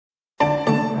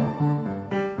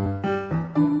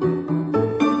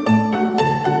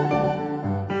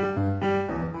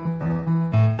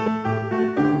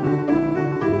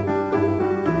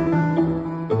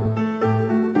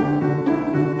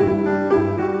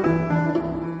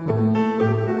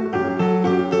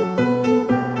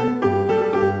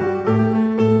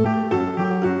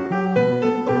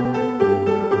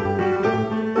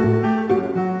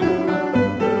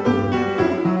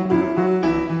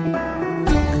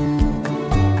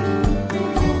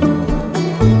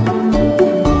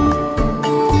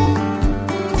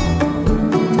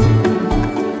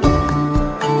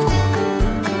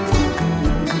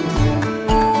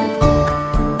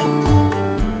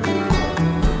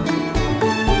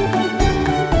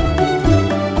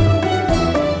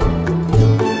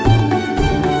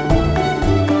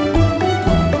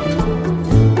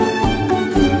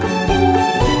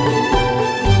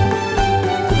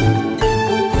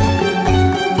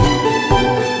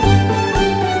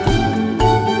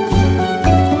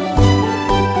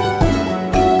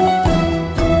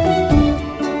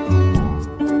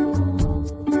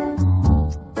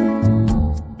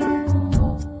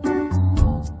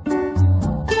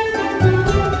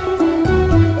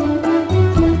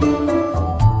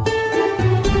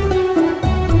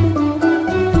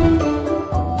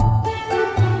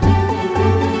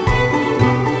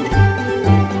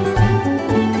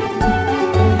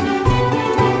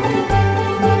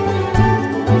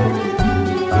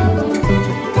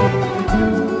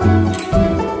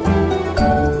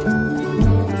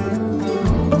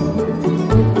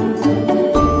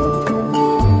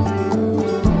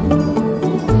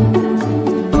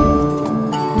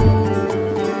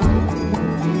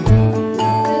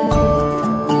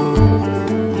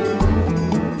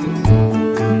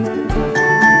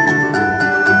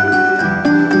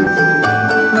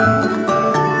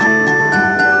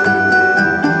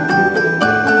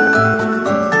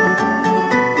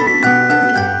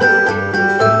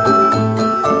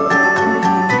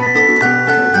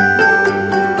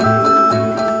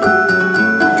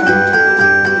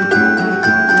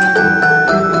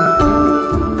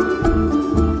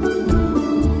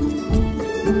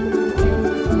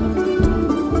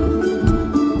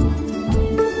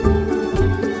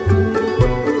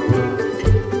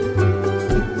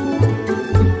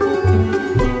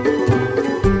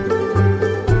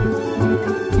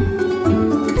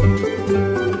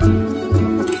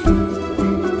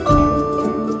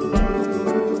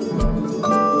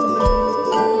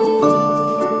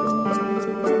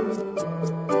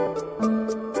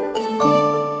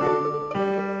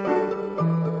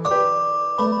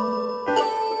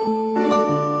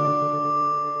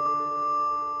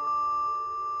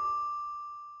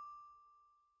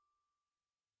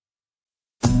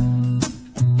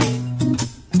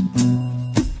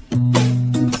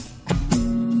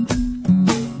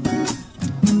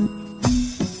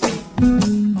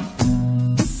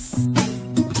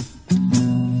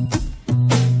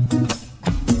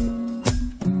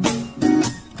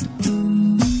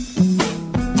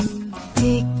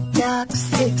clock,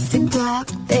 6 o'clock.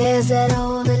 There's that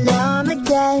old alarm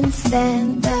again.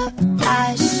 Stand up,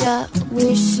 eyes shut,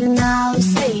 wishing I was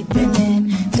sleeping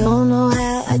in. Don't know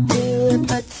how I do it,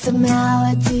 but somehow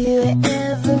I do it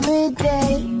every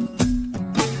day.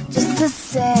 Just the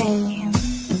same.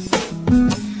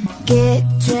 Get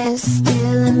dressed,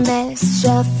 still a mess,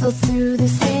 shuffle through the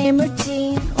same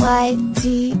routine. White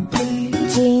tee, blue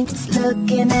jeans,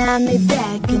 looking at me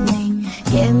beckoning.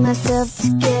 Get myself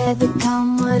together,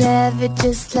 come whatever,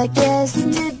 just like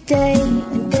yesterday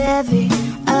and every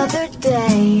other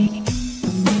day.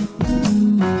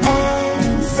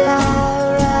 As I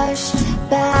rush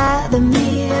by the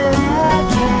mirror,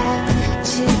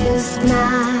 catches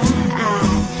my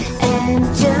eye and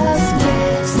just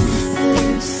kiss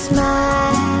who's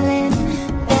smiling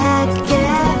back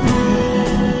at me.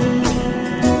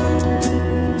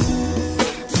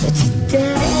 Such a day,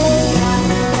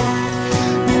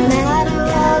 no matter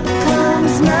what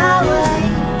comes my way,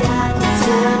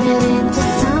 turn it into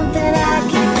something I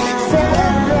can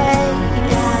celebrate.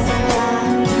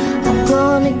 I'm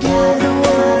gonna give the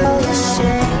world a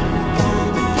shake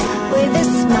with a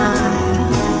smile.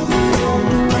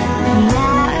 And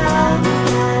now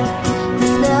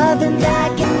there's nothing that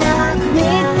can knock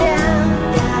me down.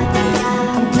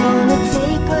 I'm gonna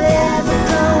take whatever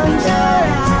comes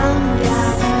around,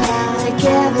 take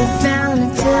every frown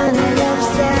and turn it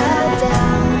upside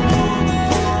down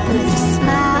with a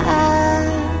smile.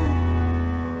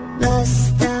 Bus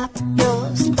stop,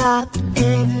 doors pop,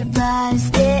 everybody's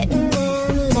getting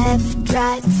in. Left,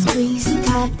 right, squeeze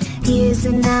tight. Here's a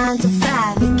 9 to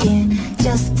 5 again.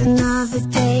 Just another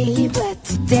day, but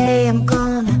today I'm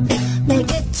gonna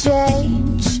make a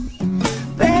change,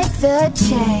 break the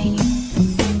chain.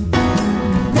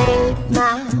 Made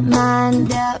my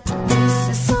mind up, this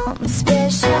is something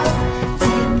special.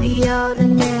 Take the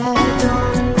ordinary,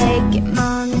 gonna make it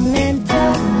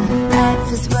monumental. Life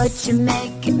is what you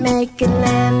make it, making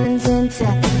lemons into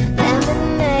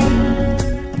lemonade.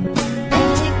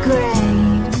 Ain't it great?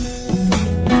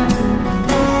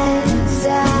 As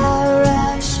I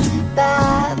rush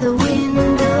by the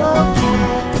window,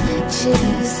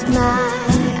 catches my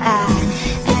eye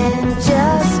and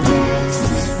just kiss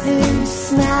who's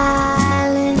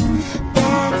smiling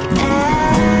back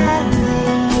at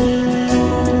me.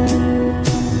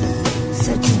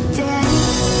 Such a day,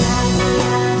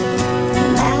 no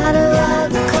matter what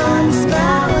comes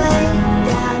my way,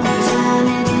 turn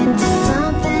it into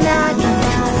something I can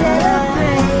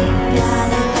celebrate.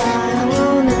 I'm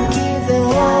gonna give the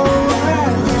whole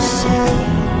world a shake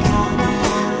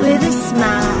with a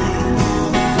smile.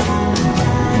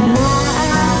 And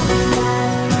now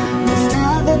there's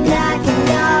nothing that can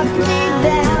knock me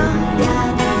down.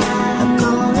 I'm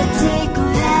gonna take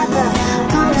whatever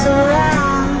comes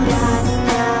around,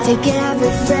 take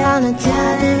every frown and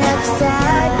turn it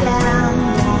upside down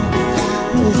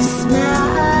with a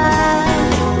smile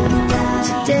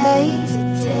today.